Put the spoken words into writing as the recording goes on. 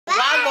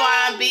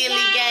Billy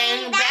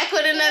Gang, back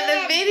with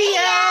another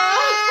video.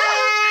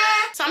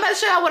 So I'm about to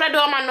show y'all what I do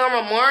on my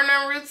normal morning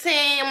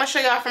routine. I'm gonna show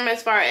y'all from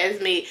as far as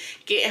me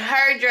getting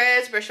her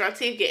dressed, brushing my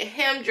teeth, getting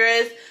him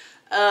dressed,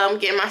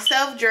 getting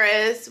myself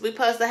dressed. We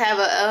supposed to have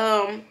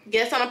a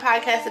guest on the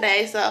podcast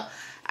today, so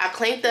I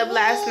cleaned up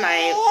last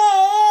night.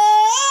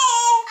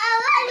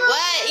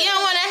 What? You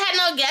don't want to have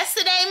no guests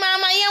today,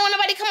 Mama? You don't want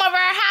nobody come over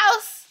our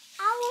house?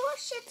 I want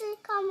you to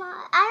come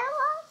on. I don't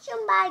want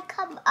somebody to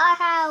come our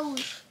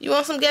house. You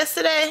want some guests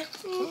today?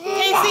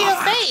 Can't see your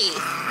face.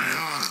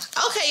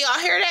 Okay, y'all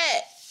hear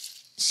that?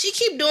 She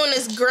keep doing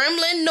this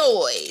gremlin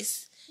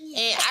noise.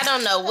 And I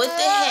don't know what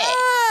the heck.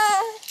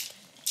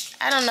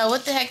 I don't know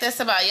what the heck that's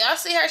about. Y'all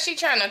see her? She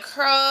trying to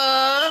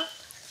crawl.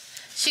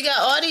 She got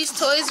all these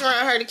toys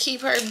around her to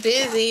keep her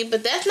busy.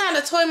 But that's not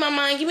a toy,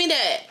 Mama. Give me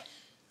that.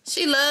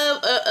 She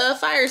love a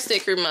Fire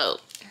Stick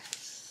remote.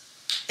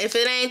 If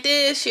it ain't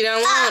this, she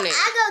don't want it.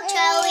 I go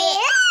throw it.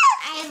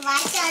 I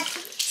like that.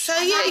 So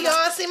yeah,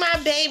 y'all see my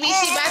baby.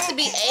 She about to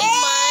be 8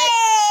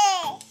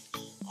 months.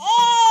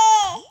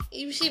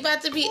 She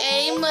about to be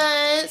 8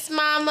 months,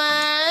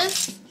 Mama.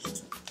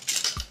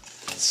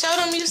 Show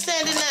them you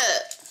standing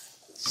up.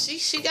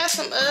 She got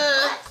some Go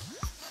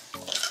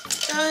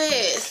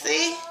ahead,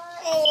 see?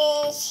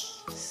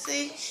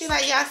 See? She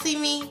like, y'all see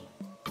me?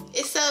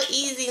 It's so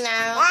easy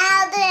now.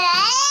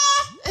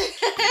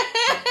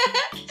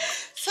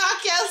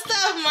 Talk your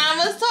stuff,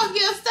 Mama. Talk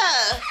your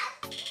stuff.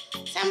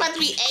 So I'm about to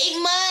be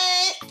 8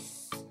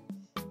 months.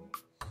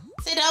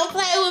 So don't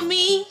play with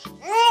me.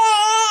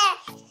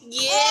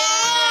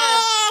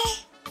 Yeah.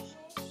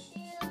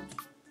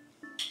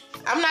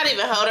 I'm not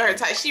even holding her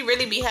tight. She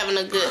really be having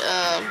a good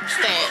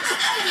stance.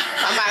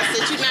 I'm about to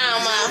sit you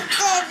down, Mom.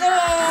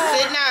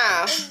 Sit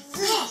down.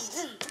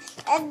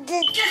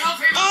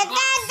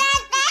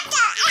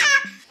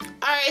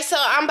 Alright, so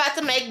I'm about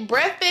to make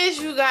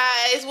breakfast, you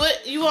guys.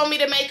 What you want me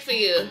to make for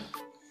you?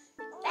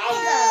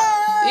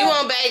 Bagels. You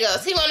want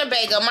bagels. He want a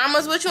bagel.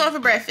 Mama's, what you want for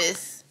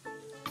breakfast?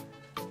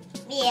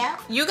 Yeah.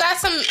 You got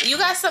some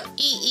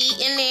eat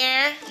in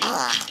there.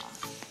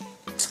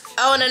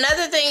 Oh, and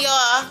another thing,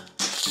 y'all.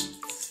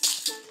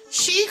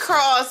 She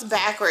crawls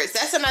backwards.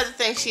 That's another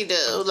thing she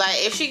do.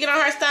 Like, if she get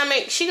on her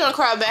stomach, she gonna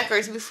crawl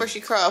backwards before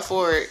she crawl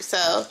forward.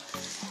 So,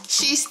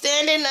 she's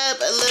standing up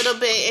a little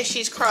bit and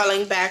she's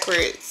crawling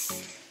backwards.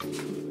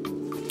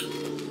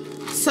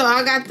 So,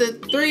 I got the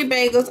 3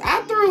 bagels.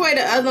 I threw away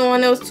the other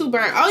one. It was too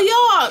burnt. Oh,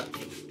 y'all.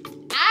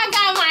 I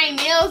got my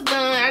nails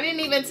done. I didn't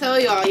even tell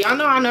y'all. Y'all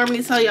know I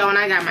normally tell y'all when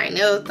I got my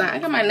nails done. I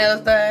got my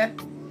nails done.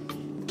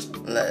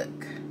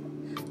 Look.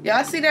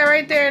 Y'all see that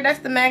right there? That's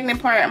the magnet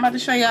part. I'm about to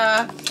show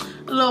y'all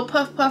a little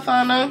puff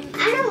on them.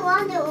 I don't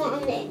want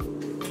it.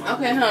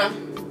 Okay, huh?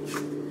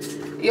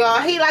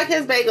 Y'all, he like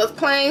his bagels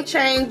plain,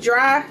 chain,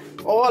 dry,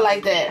 or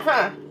like that,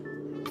 huh?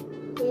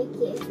 Thank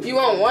you. You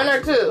want 1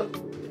 or 2?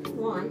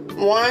 1.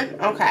 1?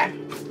 Okay.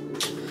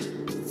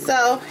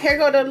 So, here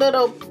go the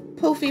little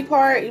poofy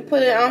part. You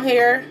put it on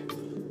here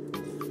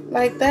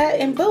like that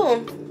and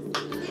boom.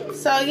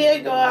 So, yeah,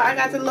 girl, I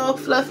got the little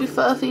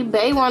fluffy.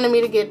 Bae wanted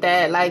me to get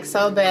that, like,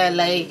 so bad.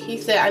 Like, he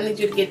said, I need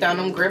you to get down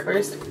them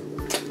grippers.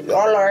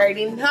 Y'all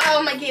already know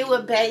I'm gonna get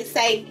what Bae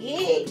say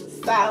get.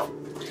 So,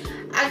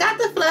 I got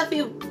the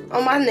fluffy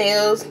on my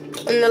nails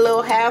and the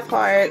little half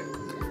heart.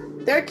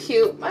 They're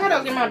cute. I gotta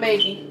go get my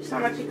baby.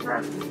 Sound like she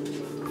crying.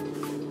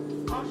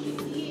 Oh, she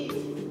did.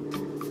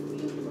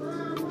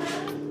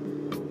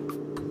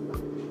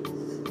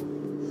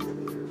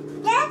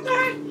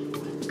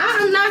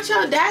 I'm not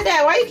your dad.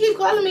 Why you keep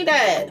calling me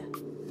that?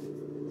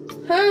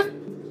 Huh?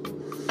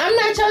 I'm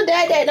not your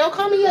dad. Don't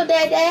call me your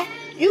dad.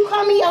 You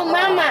call me your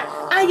mama.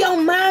 I'm your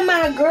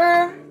mama,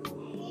 girl.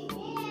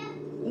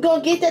 Go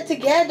get that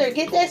together.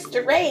 Get that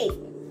straight.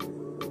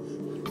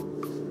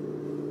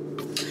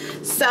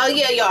 So,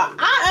 yeah, y'all.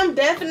 I am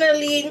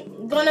definitely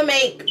gonna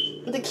make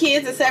the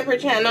kids a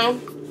separate channel.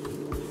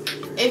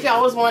 If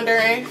y'all was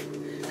wondering.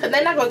 Because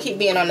they're not going to keep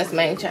being on this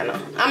main channel.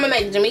 I'm going to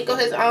make Jamiko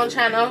his own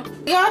channel.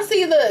 Y'all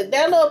see, look.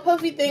 That little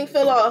puffy thing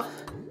fell off.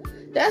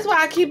 That's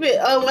why I keep it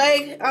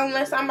away.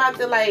 Unless I'm about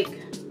to, like,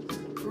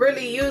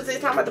 really use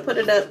it. So I'm about to put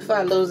it up before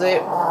I lose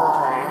it.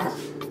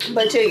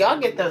 But, yeah, y'all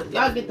get the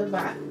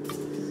vibe.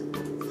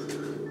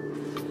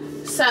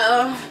 So,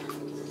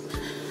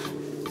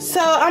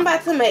 I'm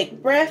about to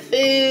make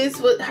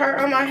breakfast with her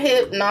on my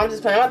hip. No, I'm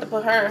just playing. I'm about to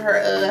put her in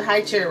her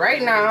high chair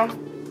right now.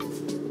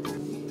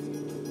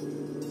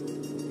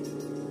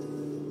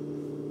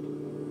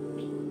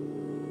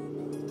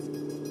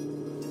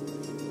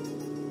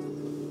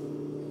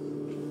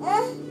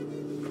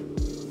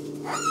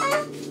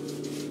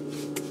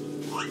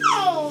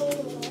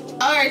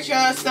 Alright,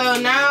 y'all, so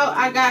now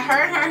I got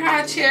her in her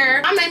high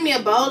chair. I made me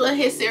a bowl of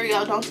his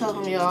cereal. Don't tell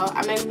him, y'all.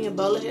 I made me a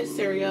bowl of his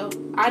cereal.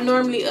 I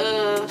normally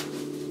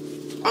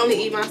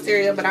only eat my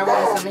cereal, but I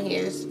wanted some of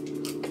his.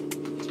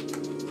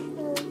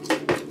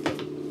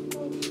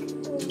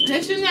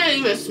 This is not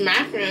even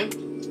smacking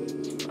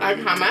like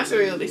how my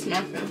cereal be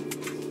smacking.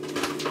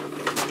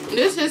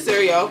 This is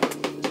cereal.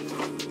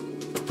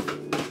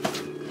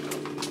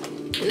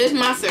 This is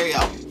my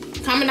cereal.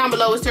 Comment down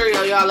below what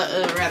cereal y'all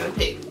rather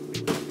pick.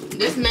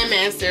 This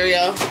Man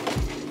cereal.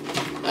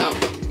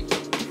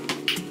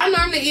 I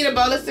normally eat a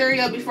bowl of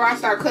cereal before I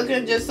start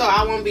cooking, just so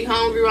I won't be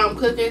hungry while I'm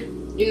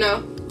cooking, you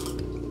know.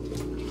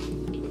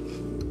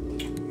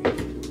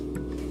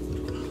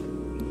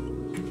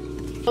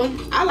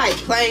 I like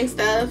plain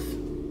stuff,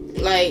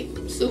 like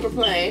super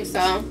plain.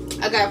 So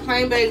I got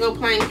plain bagel,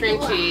 plain cream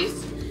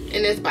cheese,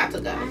 and it's about to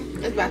go.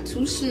 It's about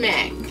to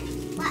smack.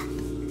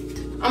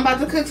 I'm about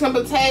to cook some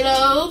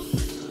potatoes.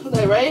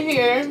 Okay, right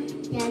here.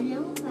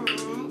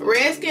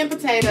 Red skin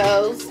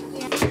potatoes.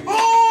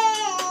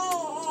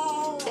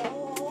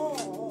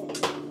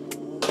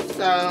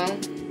 So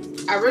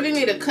I really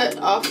need to cut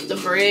off the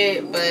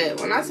bread,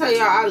 but when I tell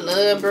y'all I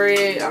love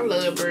bread, I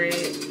love bread.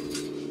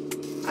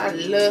 I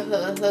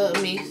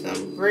love me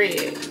some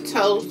bread.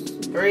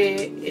 Toast, bread,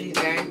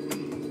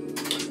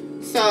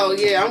 anything. So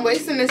yeah, I'm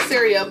wasting this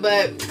cereal,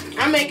 but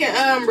I'm making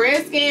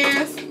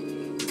Redskins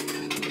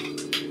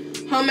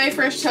homemade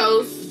French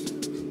toast.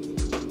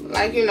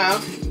 Like, you know,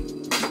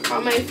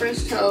 homemade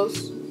French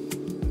toast.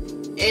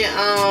 And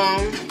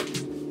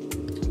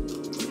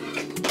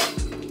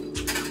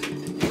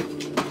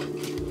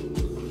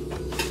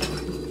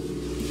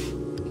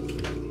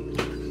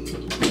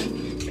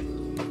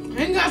I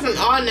got some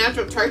all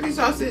natural turkey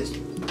sausage.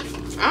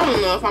 I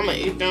don't know if I'm gonna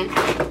eat them.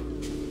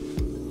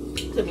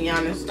 To be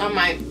honest, I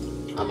might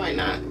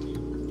not.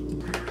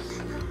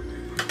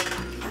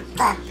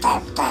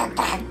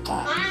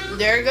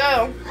 There you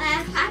go.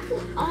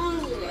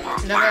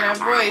 Look at that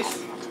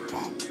voice.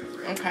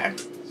 Okay.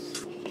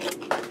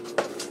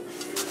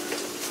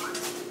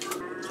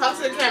 Talk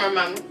to the camera,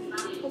 mama.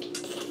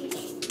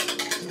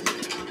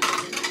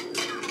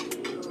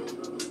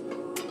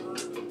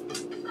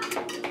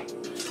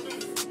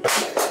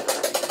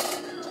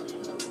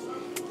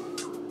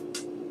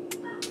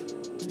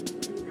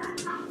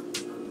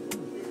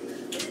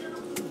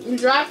 You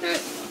dropped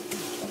it?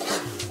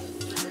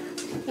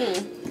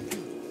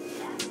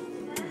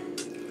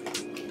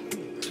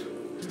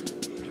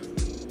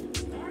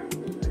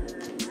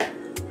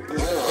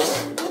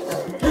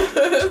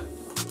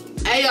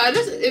 Hey y'all,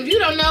 if you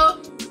don't know,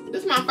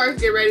 this is my first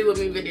get ready with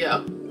me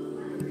video.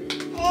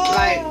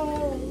 Like,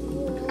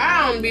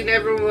 I don't be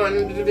never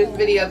wanting to do this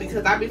video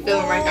because I be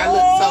feeling like I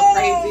look so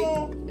crazy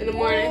in the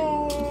morning.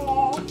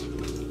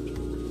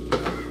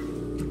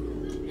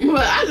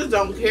 But I just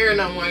don't care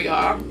no more,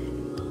 y'all.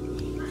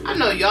 I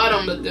know y'all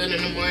don't look good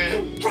in the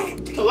morning.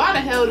 So why the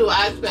hell do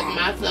I expect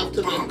myself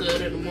to look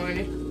good in the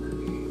morning?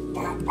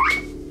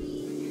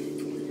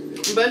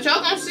 But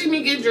y'all gonna see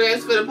me get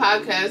dressed for the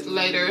podcast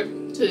later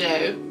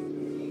today.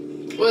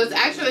 Well, it's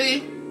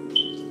actually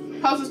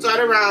supposed to start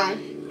around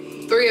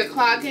 3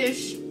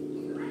 o'clock-ish.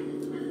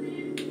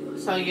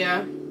 So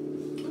yeah.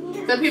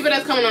 The people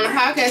that's coming on the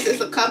podcast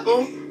is a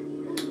couple.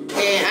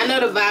 And I know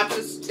the vibe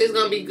is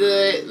gonna be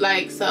good.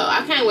 Like, so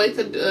I can't wait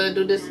to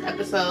do this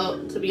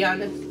episode, to be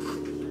honest.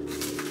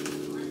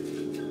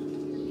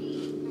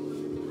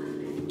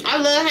 I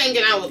love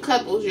hanging out with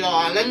couples,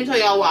 y'all. Let me tell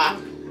y'all why.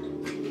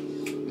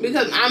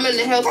 Because I'm in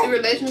a healthy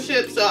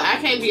relationship, so I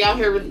can't be out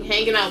here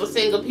hanging out with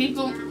single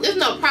people. There's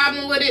no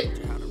problem with it,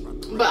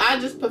 but I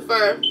just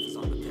prefer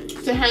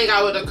to hang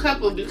out with a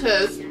couple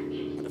because I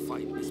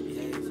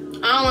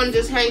don't want to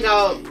just hang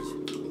out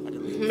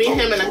me,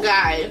 him, and a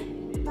guy,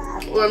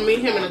 or me,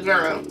 him, and a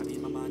girl.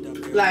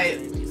 Like,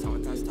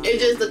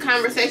 it's just the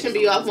conversation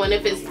be off when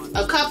if it's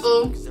a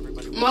couple,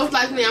 most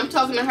likely I'm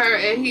talking to her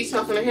and he's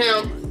talking to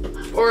him,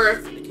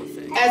 or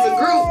as a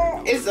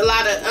group, it's a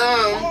lot of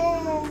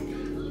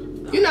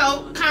you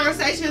know,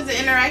 conversations and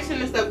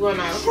interaction and stuff going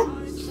on.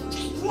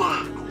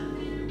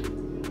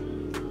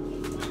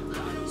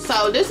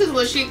 So this is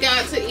what she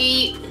got to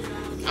eat.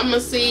 I'm gonna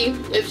see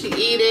if she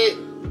eat it.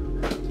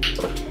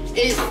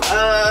 It's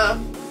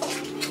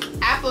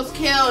apples,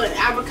 kale, and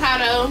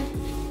avocado.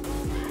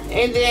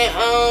 And then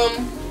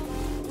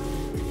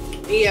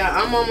yeah,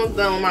 I'm almost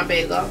done with my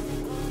bagel.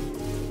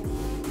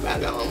 I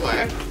got one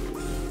more.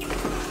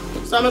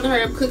 So I'm gonna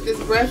hurry up cook this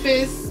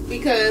breakfast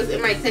because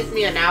it might take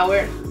me an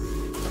hour.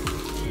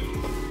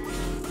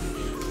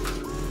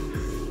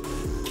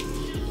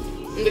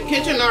 The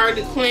kitchen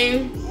already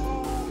clean,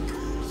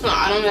 so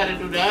I don't gotta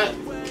do that.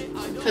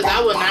 Cause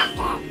I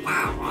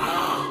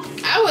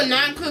would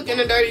not cook in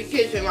a dirty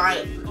kitchen.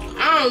 Like,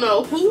 I don't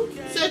know who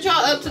set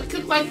y'all up to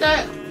cook like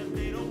that.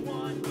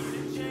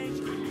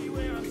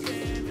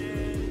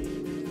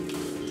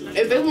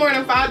 If there's more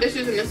than 5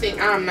 dishes in the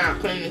sink, I'm not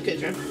cleaning the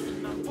kitchen.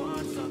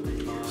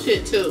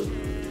 Shit too.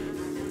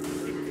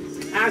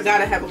 I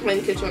gotta have a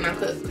clean kitchen when I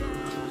cook.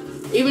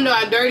 Even though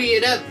I dirty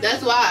it up,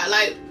 that's why.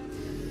 Like,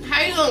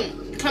 how you gonna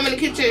come in the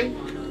kitchen,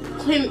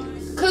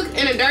 cook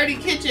in a dirty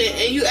kitchen,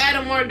 and you add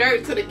more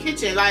dirt to the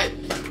kitchen? Like,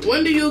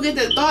 when do you get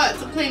the thought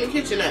to clean the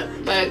kitchen up?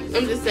 Like,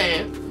 I'm just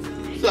saying.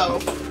 So,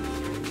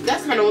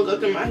 that's kind of what goes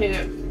through my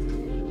head.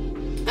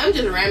 I'm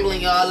just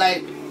rambling, y'all.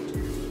 Like,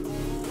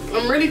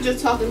 I'm really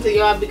just talking to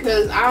y'all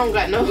because I don't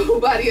got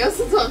nobody else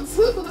to talk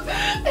to.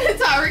 And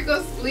Tyrick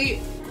sleep.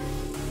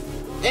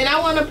 And I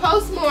want to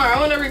post more. I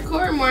want to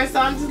record more. So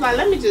I'm just like,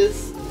 let me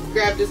just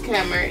grab this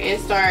camera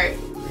and start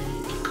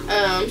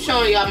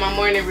showing y'all my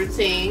morning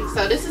routine.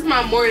 So this is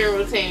my morning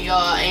routine,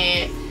 y'all,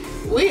 and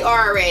we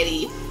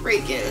already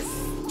freaking.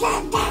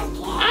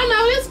 I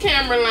know this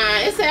camera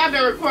line. It said I've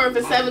been recording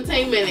for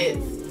 17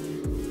 minutes.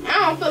 I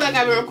don't feel like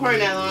I've been recording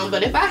that long,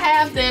 but if I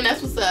have, then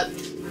that's what's up.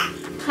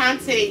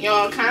 Content,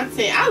 y'all,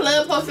 content. I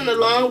love posting the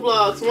long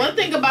vlogs. One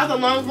thing about the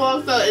long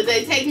vlogs, though, is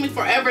they take me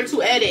forever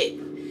to edit.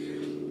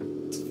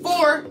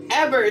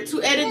 Forever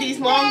to edit these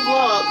long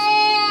vlogs.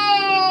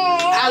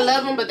 I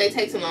love them, but they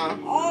take too long.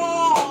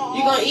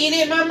 You gonna eat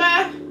it,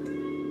 mama?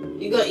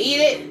 You gonna eat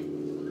it?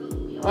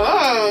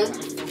 Oh.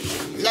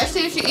 Let's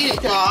see if she eat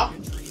it, y'all.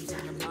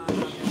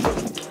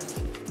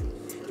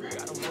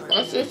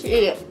 Let's see if she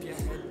eat it.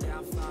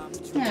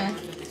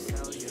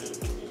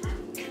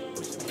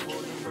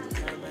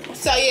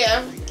 So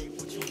yeah,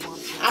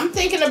 I'm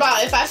thinking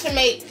about if I should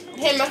make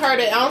him and her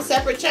their own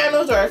separate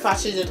channels, or if I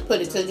should just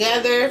put it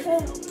together,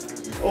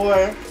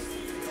 or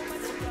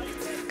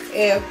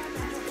if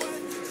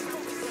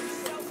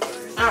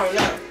I don't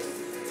know.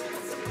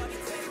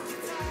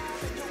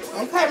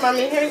 Okay,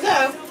 mommy, here you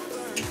go.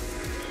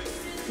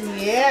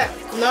 Yeah,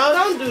 no,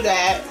 don't do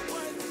that.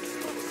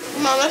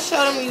 Come on, let's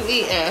show them you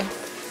eating.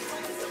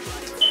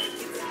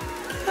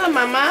 Come,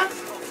 mama.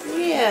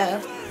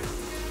 Yeah.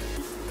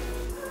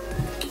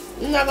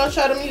 You not gonna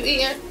show them you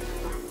eating?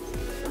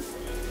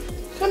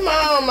 Come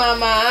on,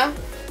 mama.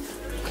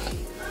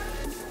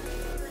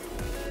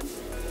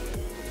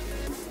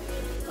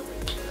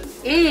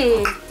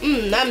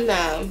 Nom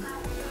nom.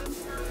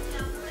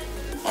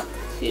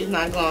 She's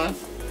not going.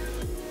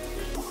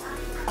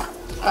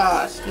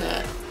 Oh,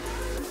 snap.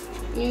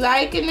 You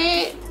liking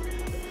it?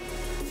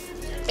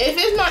 If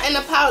it's not in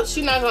the pouch,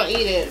 she's not gonna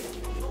eat it.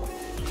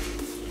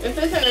 If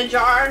it's in a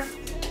jar,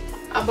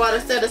 I bought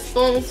a set of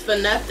spoons for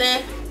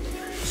nothing.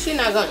 She's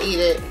not gonna eat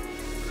it.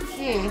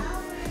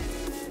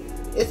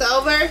 It's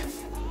over?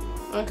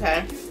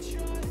 Okay.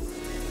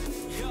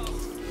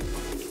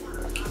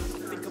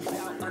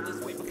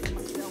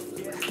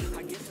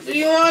 Do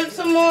you want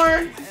some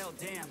more?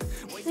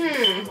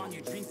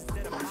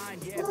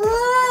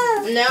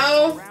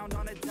 No?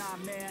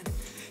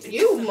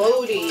 You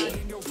moody.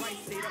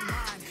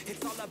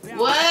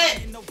 What?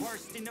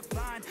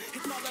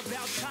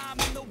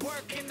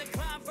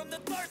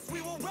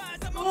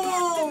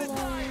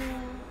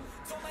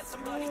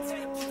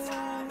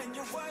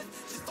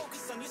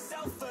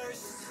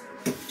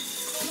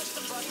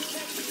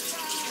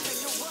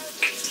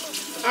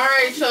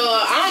 Alright, y'all.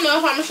 I don't know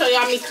if I'm gonna show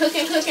y'all me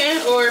cooking,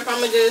 or if I'm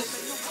gonna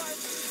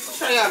just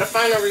show y'all the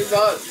final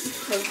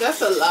results, because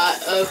that's a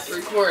lot of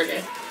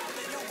recording.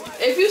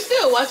 If you're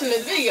still watching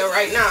this video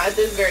right now at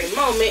this very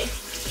moment,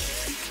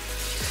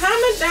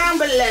 comment down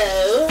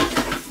below.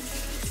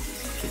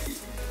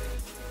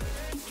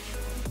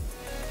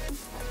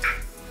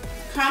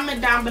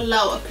 Comment down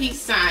below a peace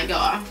sign,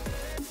 y'all.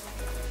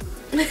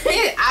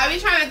 I be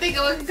trying to think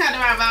of what can come to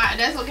my mind.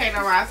 That's okay,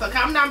 no right. So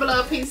comment down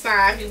below a peace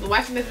sign if you've been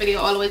watching this video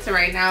all the way to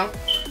right now.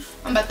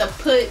 I'm about to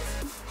put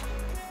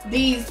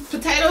these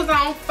potatoes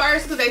on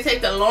first because they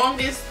take the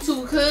longest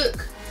to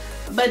cook,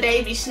 but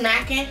they be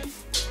smacking.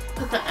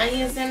 Put the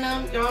onions in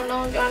them. Y'all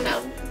know.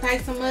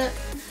 Spice them up.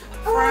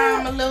 Fry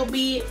them a little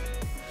bit.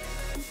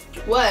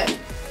 What?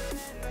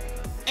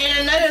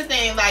 And another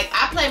thing, like,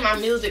 I play my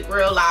music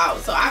real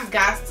loud, so I've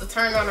got to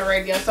turn on the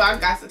radio, so I've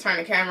got to turn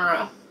the camera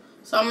off.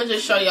 So I'm gonna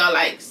just show y'all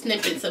like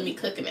snippets of me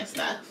cooking and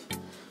stuff.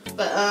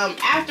 But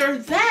after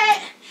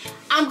that,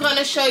 I'm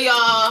gonna show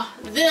y'all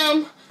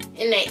them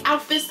in their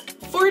outfits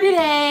for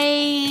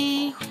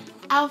today.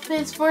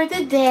 Outfits for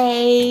the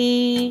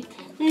day.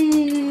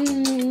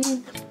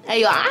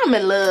 Hey y'all, I'm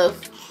in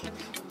love.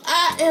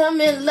 I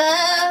am in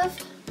love.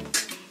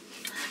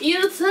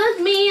 You took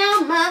me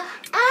on my.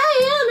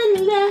 I am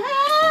in love.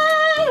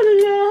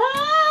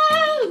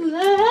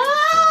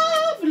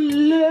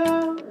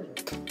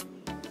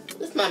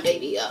 This is my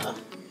baby, y'all.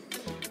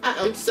 I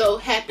am so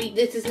happy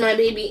this is my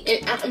baby,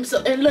 and I am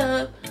so in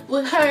love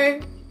with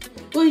her.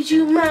 With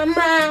you,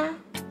 mama.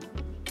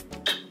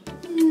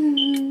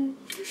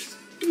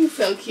 You're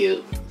so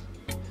cute.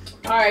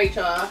 Alright,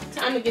 y'all.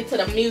 Time to get to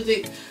the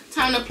music.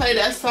 Time to play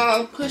that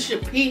song, Pusha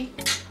P.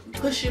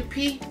 Pusha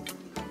P.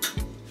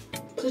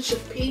 Pusha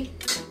P.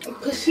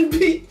 Pusha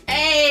P.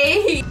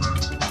 Hey!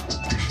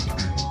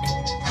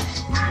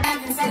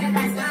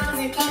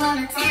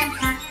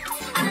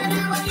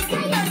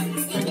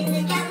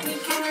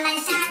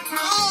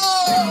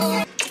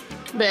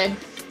 Babe,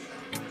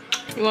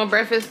 you want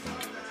breakfast?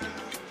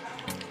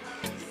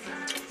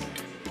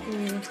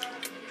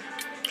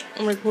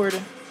 I'm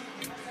recording.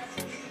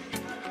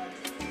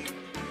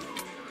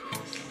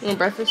 You want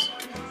breakfast?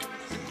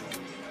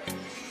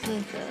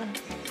 Okay.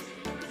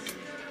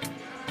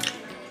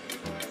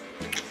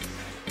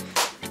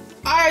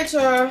 Alright,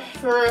 y'all.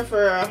 For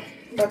real.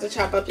 About to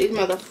chop up these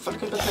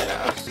motherfucking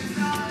potatoes.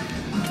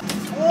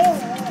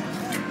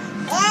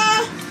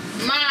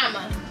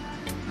 Mama,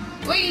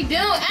 what you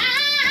doing?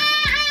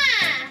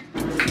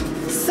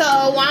 So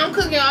while I'm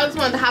cooking, I just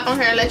wanted to hop on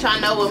here and let y'all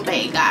know what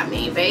Bae got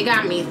me. Bae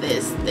got me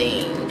this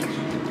thing.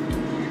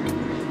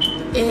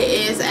 It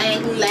is a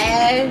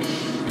lash.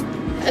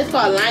 It's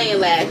called Lion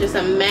Lash. It's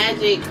a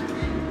magic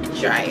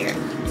dryer.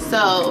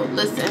 So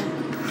listen.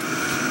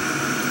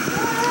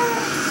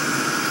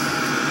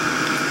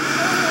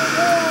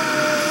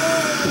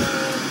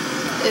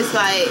 It's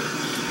like,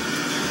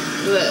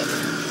 look.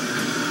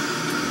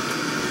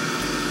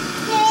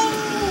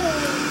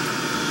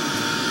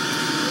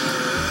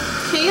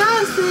 Can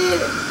y'all see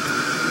it?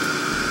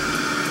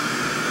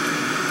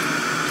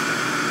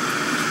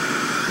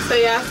 So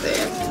y'all see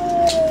it.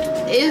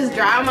 It's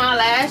dry my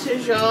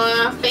lashes,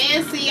 y'all.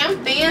 Fancy,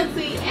 I'm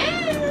fancy.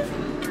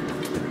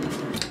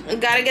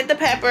 Gotta get the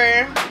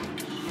pepper.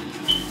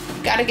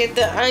 Gotta get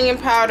the onion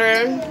powder.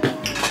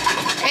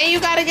 And you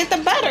gotta get the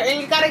butter.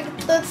 And you gotta get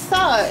the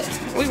salt.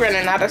 We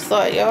running out of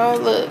salt, y'all.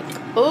 Look.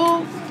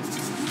 Ooh.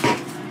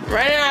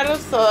 Running out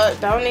of salt.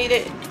 Don't need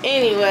it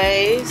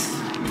anyways.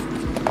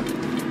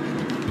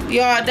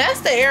 Y'all,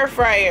 that's the air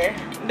fryer.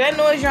 That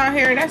noise y'all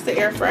hear, that's the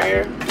air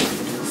fryer.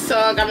 So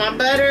I got my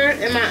butter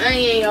and my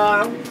onion,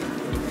 y'all.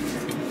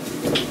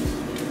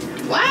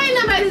 Why ain't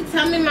nobody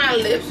tell me my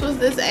lips was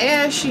this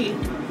ashy?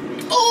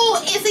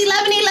 Oh, it's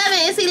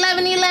 11:11. It's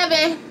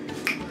 11:11.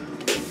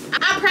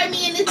 I pray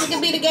me and this nigga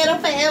be together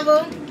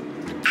forever.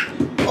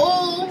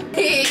 Oh,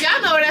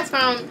 y'all know where that's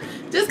from.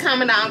 Just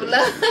comment down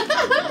below.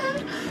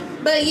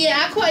 But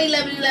yeah, I call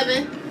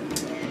 11:11.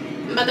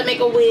 I'm about to make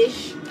a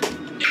wish.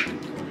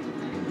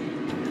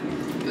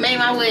 Made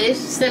my wish.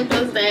 Simple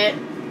as that.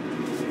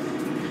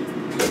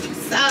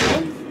 So,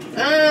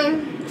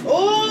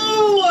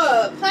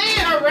 oh,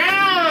 playing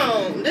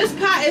around. This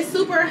pot is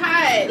super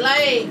hot.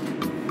 Like,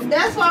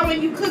 that's why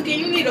when you cooking,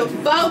 you need to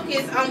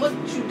focus on what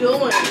you're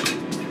doing.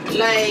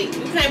 Like,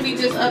 you can't be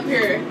just up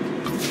here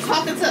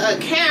talking to a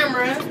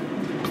camera,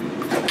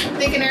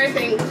 thinking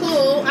everything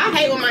cool. I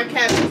hate when my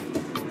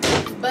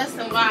cabinet's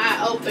busting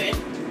wide open.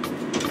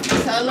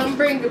 Tell them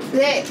bring it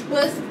back.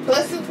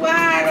 Bust it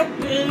wide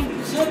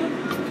open. Tell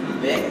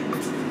them back.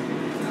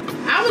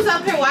 I was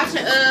up here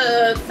watching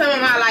some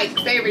of my like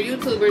favorite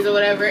YouTubers or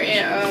whatever,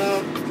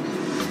 and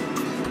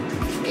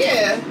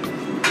yeah,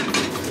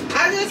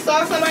 I just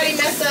saw somebody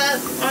mess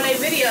up on a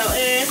video,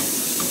 and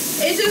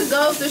it just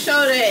goes to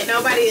show that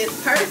nobody is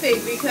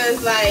perfect,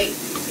 because like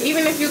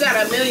even if you got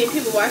 1 million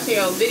people watching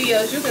your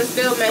videos, you can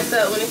still mess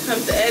up when it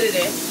comes to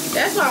editing.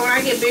 That's why when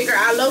I get bigger,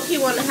 I low-key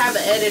want to have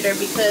an editor,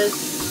 because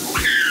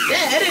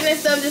that editing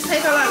stuff just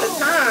takes a lot of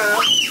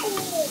time.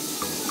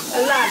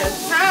 A lot of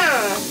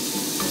time.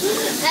 A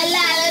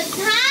lot of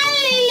time,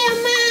 little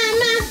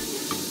mama.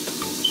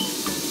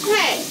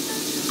 Hey.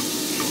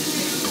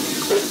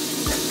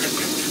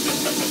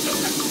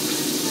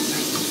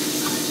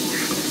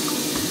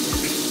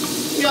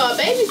 Yo,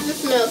 babies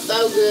just smell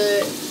so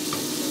good.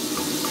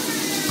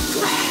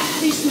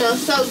 You smell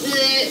so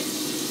good.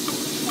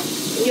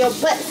 Your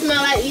butt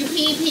smell like you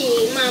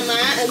pee-pee, mama.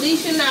 At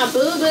least you're not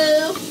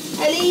boo-boo.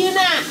 At least you're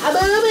not a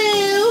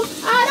boo-boo.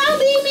 Oh, don't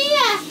beat me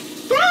up.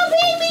 Don't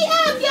beat me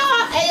up,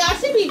 y'all. Hey, y'all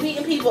should be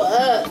beating people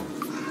up.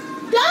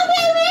 Don't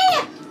beat me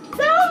up.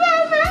 Don't beat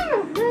me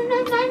up.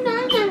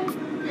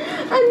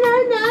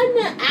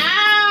 No.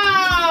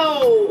 Ow.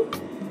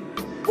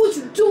 What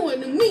you doing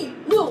to me,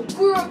 little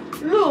girl?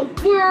 Little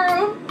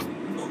girl.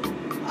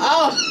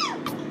 Oh.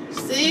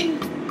 See?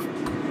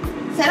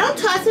 So don't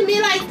talk to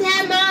me like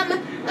that, mama.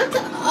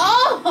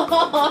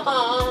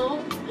 Oh.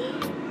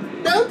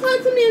 Don't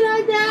talk to me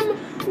like that.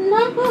 No.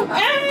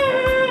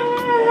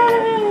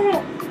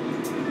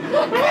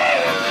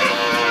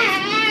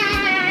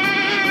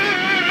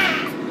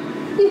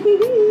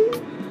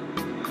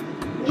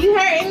 You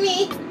hurting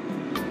me?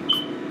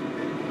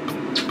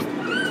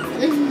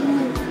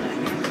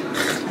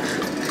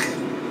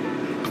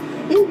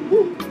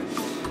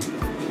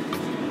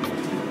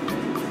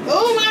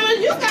 Oh, mama,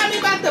 you got me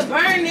about to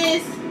burn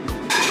this.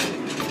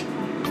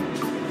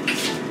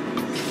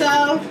 So,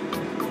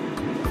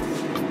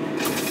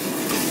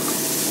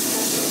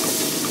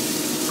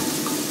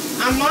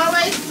 I'm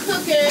always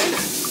cooking.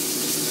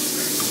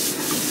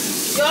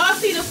 Y'all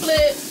see the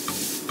flip.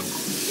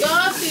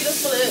 Y'all see the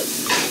flip.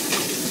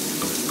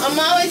 I'm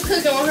always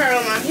cooking with her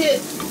on my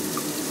hip.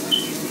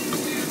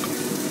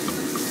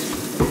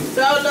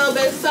 Throw a little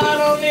bit of salt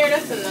on there.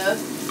 That's enough.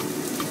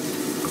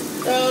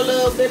 Throw a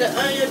little bit of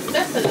onion.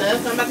 That's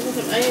enough. I'm about to put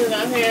some onions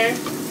on here.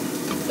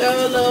 Throw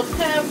a little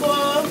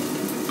pepper.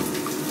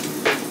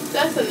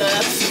 That's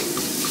enough.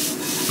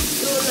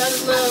 Do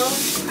another little.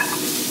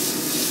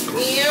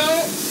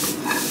 Yeah.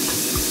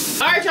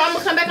 Alright, y'all, I'm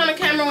gonna come back on the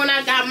camera when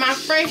I got my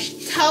French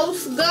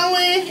toast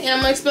going, and I'm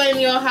gonna explain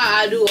to y'all how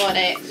I do all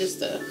that good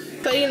stuff.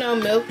 So, you know,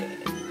 milk,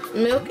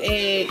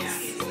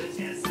 eggs,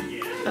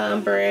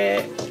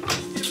 bread.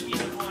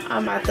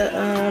 I'm about to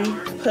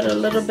put a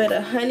little bit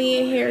of honey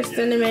in here,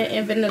 cinnamon,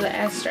 and vanilla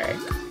extract.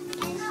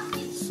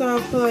 So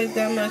I'll put like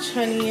that much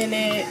honey in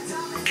it.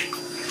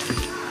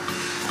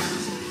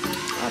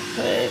 I'll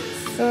put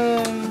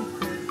some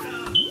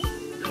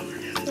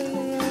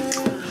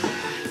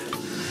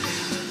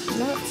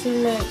not too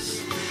much,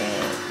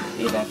 but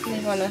you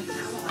definitely want to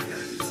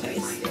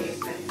taste it.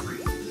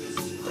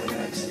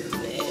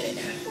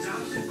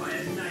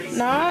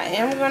 Now I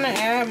am gonna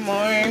add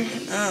more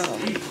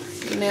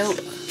milk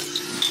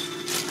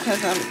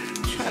because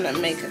I'm trying to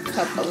make a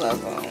couple of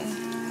them.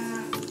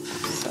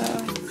 So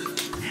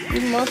we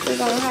mostly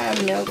gonna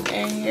have milk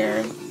in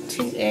here,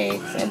 2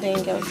 eggs, and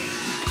then go,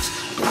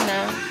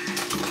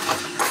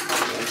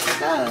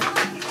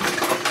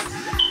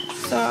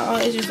 So I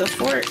always use a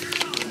fork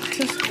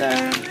to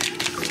stir.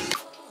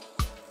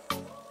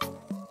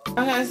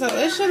 Okay, so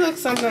it should look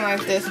something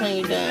like this when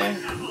you're done.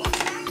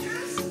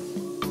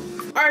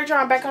 Alright,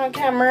 y'all, back on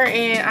camera,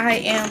 and I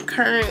am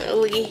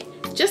currently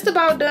just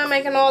about done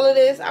making all of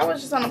this. I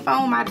was just on the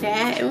phone with my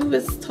dad, and we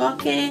was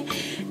talking,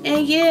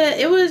 and yeah,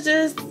 it was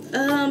just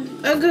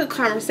a good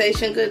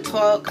conversation, good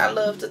talk. I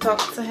love to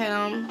talk to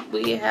him.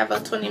 We have a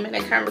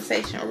 20-minute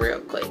conversation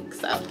real quick,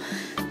 so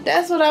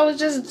that's what I was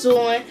just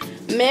doing.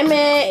 Meme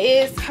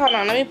is, hold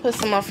on, let me put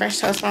some more French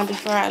toast on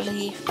before I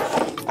leave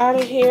out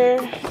of here.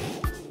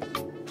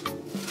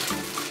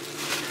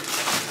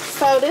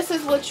 So this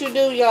is what you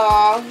do,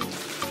 y'all.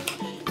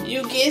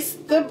 You get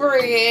the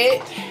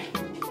bread.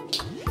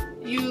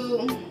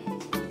 You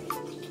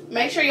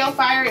make sure your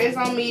fire is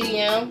on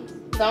medium.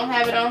 Don't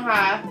have it on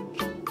high.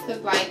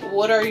 Cause like,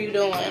 what are you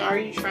doing? Are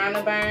you trying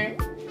to burn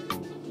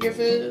your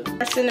food?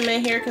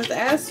 Cinnamon here, cause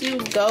as you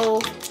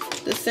go,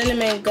 the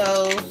cinnamon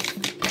goes.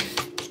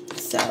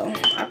 So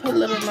I put a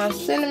little bit more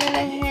cinnamon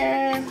in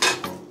here.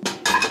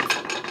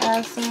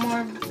 Add some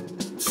more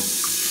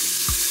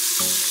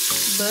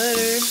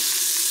butter.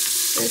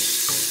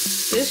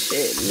 This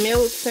shit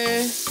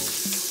melting.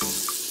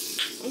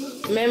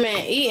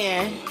 Man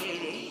eating.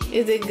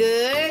 Is it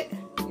good?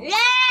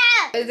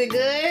 Yeah. Is it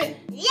good?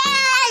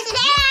 Yes.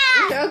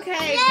 Yeah.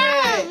 Okay,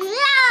 Yeah. good.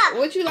 Yeah.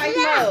 What you like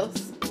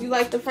most? You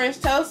like the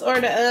French toast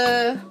or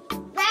the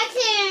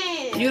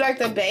Bacon. You like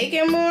the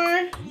bacon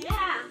more?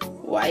 Yeah.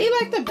 Why you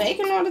like the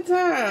bacon all the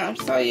time?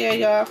 So yeah,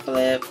 y'all,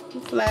 flip,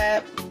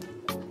 flap,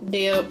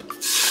 dip,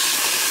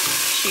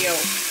 chill.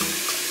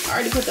 I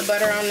already put the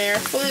butter on there.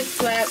 Flip,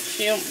 flap,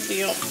 chill,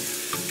 dip.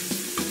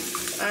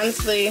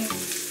 Honestly,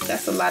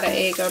 that's a lot of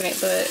egg on it,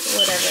 but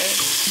whatever.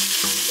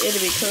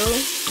 It'll be cool.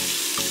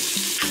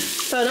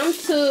 So them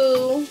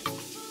two.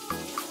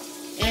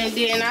 And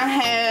then I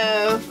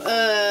have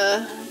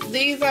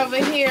these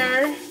over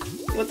here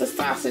with the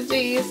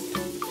sausages.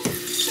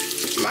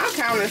 My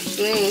counter's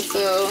clean,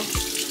 so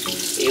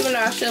even though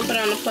I should put it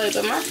on the plate,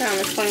 but my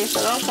counter's clean,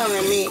 so don't come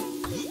at me.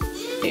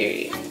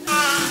 Period.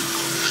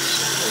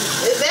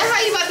 Is that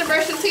how you about to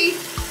brush your teeth?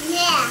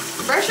 Yeah.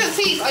 Brush your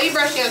teeth. Oh, you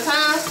brush your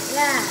tongue?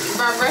 Yeah.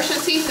 Brush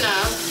your teeth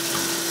now.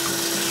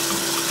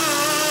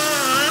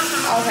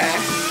 Okay.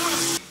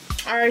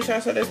 Alright,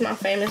 y'all, so this is my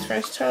famous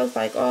French toast,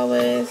 like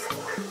always.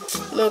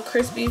 Little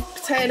crispy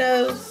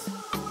potatoes.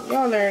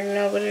 Y'all already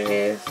know what it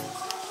is.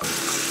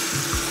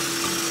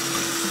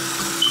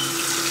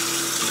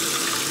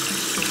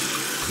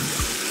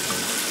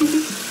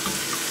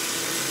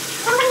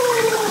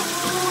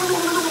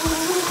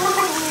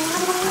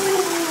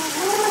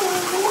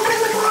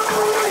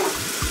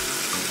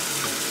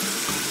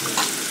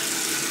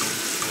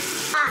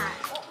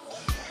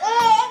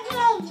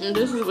 And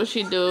this is what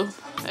she do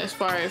as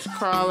far as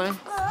crawling.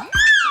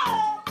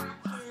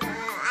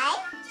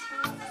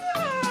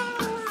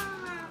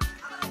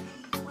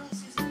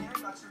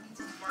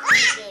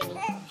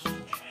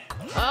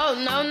 Oh,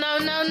 no, no,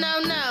 no, no,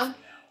 no.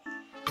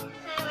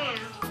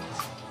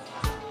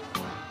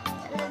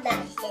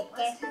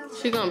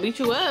 She gonna beat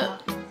you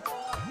up.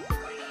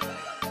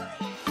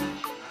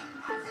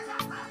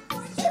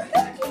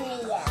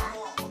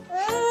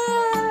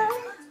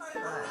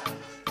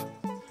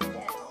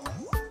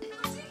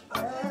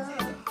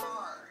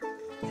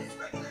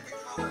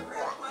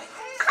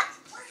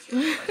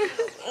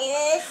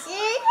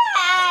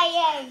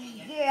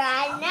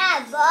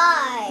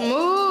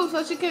 Move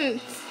so she can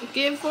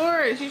get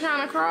forward. She's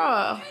trying to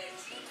crawl.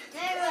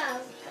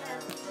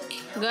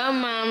 Go,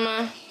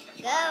 mama.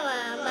 Go,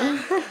 mama.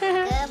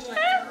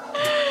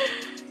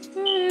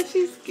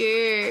 She's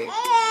scared.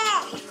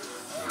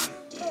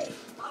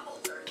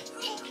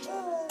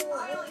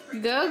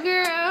 Go,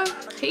 girl.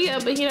 He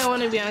up, but he don't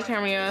want to be on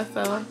camera, y'all.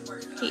 So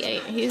he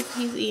ate. He's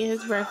eating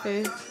his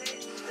breakfast.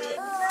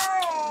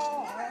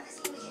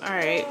 All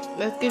right,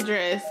 let's get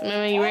dressed.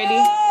 Mama, you ready?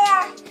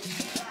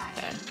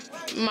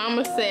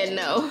 Mama said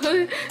no.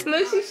 Look,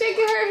 she's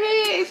shaking her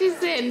head. She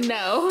said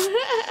no.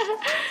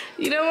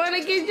 You don't want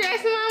to get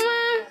dressed,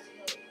 Mama?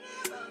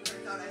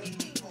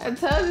 I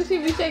told you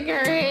she'd be shaking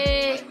her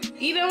head.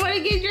 You don't want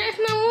to get dressed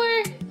no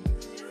more?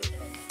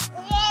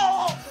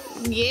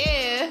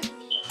 Yeah.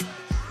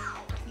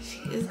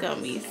 It's going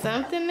to be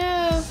something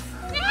else.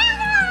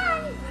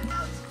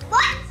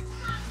 What?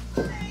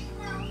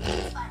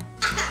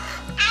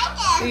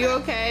 Are you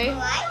okay?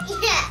 What?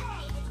 Yeah.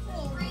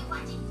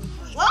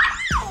 What?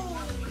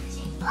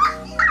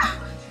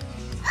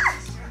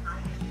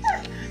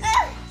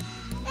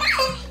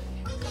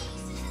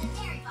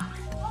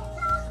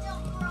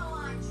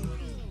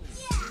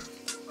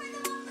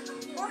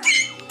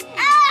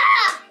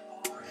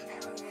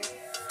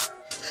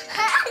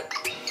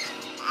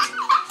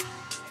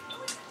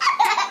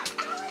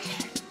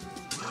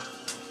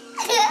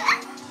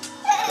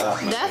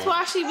 That's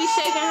why she be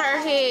shaking her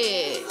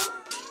head.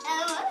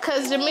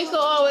 Cause Jamaica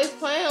always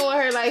playing with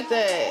her like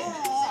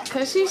that.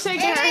 Cause she's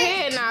shaking her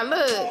head now,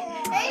 look.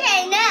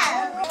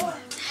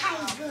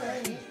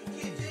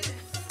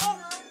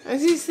 And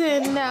she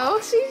said no.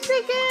 She's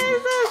shaking her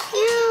head so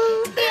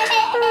cute.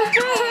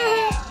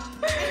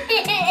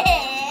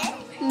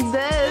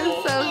 That is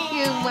so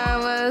cute,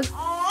 mama.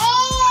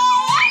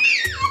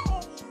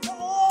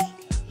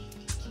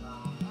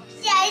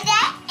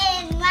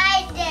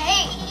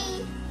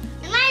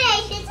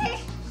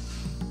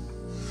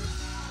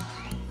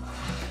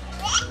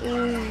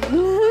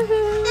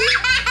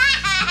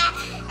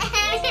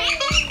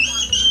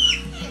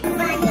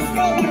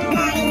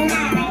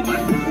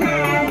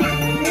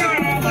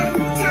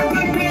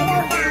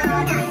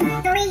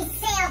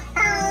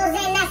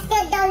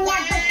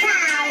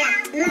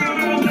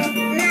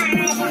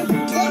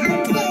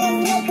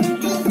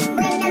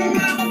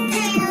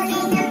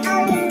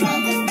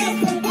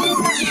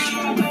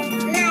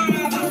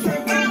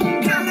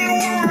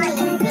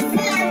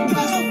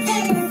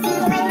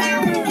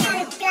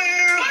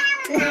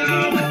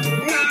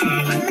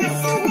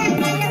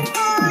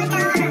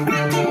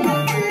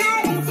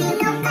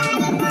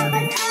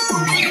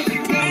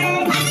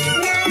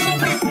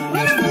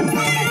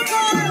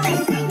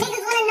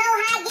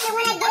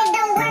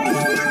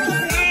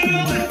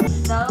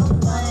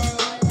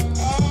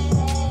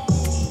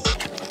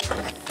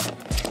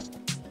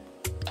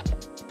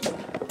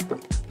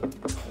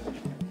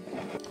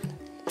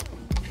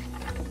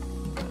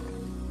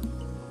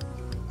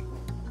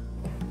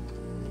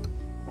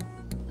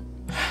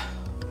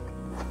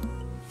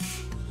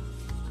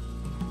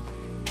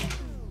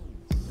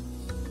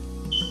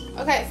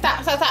 Okay, stop.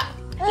 Look at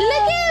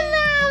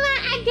Mama.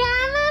 I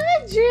got Mama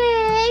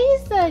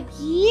dress. So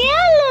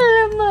cute,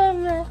 little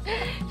Mama.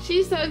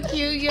 She's so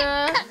cute,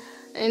 y'all.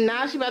 And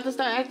now she about to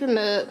start acting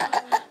up.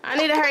 I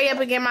need to hurry up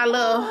and get my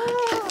little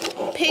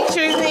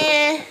pictures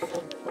in.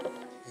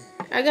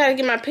 I gotta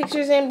get my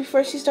pictures in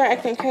before she start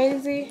acting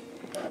crazy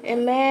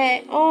and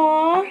mad.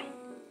 Aww.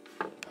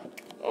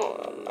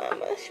 Oh,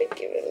 Mama, she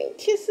giving me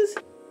kisses.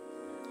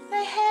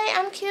 Say, hey,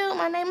 I'm cute.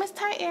 My name is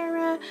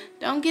Tyara.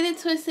 Don't get it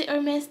twisted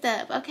or messed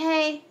up,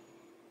 okay?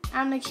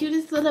 I'm the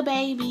cutest little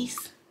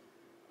babies.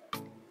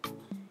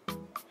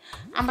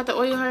 I'm about to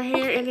oil her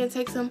hair and then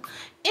take some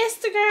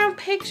Instagram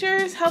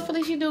pictures.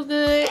 Hopefully she do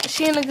good.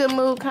 She in a good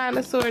mood, kind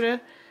of, sort of.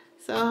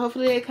 So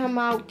hopefully they come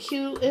out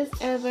cute as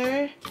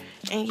ever.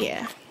 And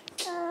yeah.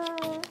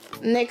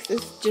 Next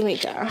is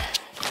Jamaica.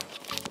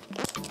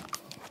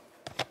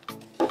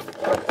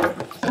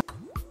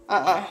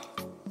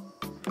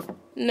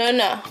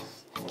 No.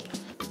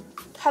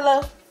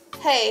 Hello?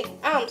 Hey,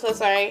 I'm so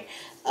sorry.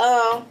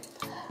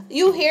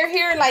 You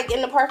here, like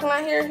in the parking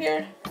lot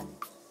here?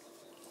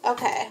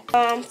 Okay.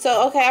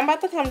 Okay, I'm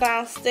about to come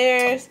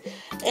downstairs.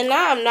 And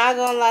now I'm not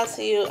gonna lie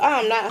to you.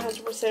 I'm not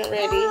 100%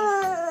 ready.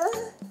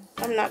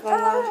 I'm not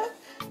gonna lie.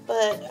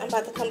 But I'm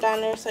about to come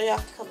down there so y'all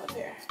can come up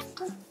here.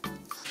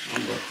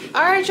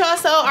 Alright, y'all,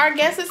 so our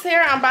guest is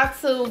here. I'm about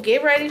to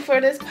get ready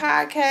for this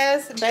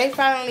podcast. They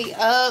finally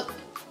up.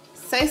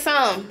 Say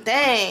something.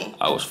 Dang.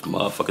 I was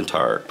motherfucking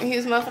tired. He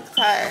was motherfucking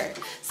tired.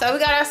 So we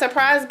got our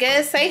surprise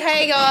guest. Say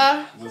hey,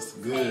 y'all. What's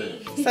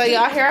good? So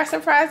y'all hear our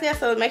surprise guest.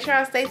 So make sure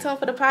y'all stay tuned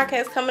for the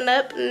podcast coming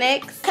up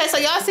next. Okay, so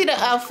y'all see the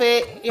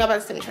outfit. Y'all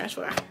about to see me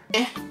transfer.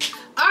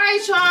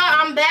 Alright, y'all.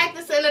 I'm back.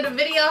 This is the end of the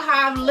video.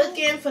 How I'm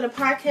looking for the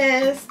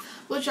podcast.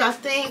 What y'all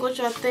think?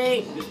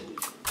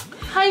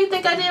 How you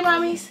think I did,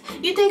 mommies?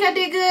 You think I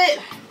did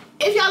good?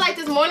 If y'all like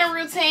this morning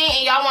routine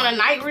and y'all want a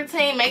night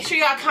routine, make sure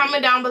y'all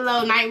comment down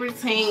below night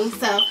routine.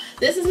 So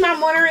this is my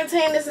morning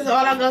routine. This is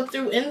all I go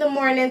through in the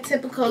morning,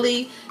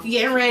 typically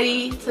getting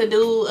ready to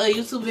do a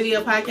YouTube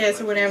video,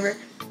 podcast, or whatever.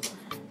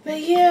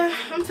 But yeah,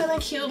 I'm feeling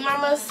cute,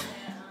 mamas.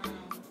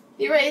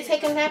 You ready to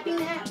take a nappy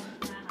nap?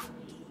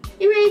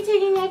 You ready to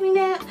take a nappy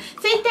nap?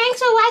 Say thanks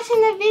for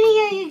watching the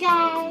video, you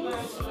guys.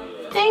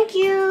 Thank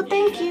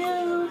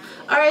you.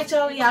 All right,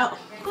 y'all, we out.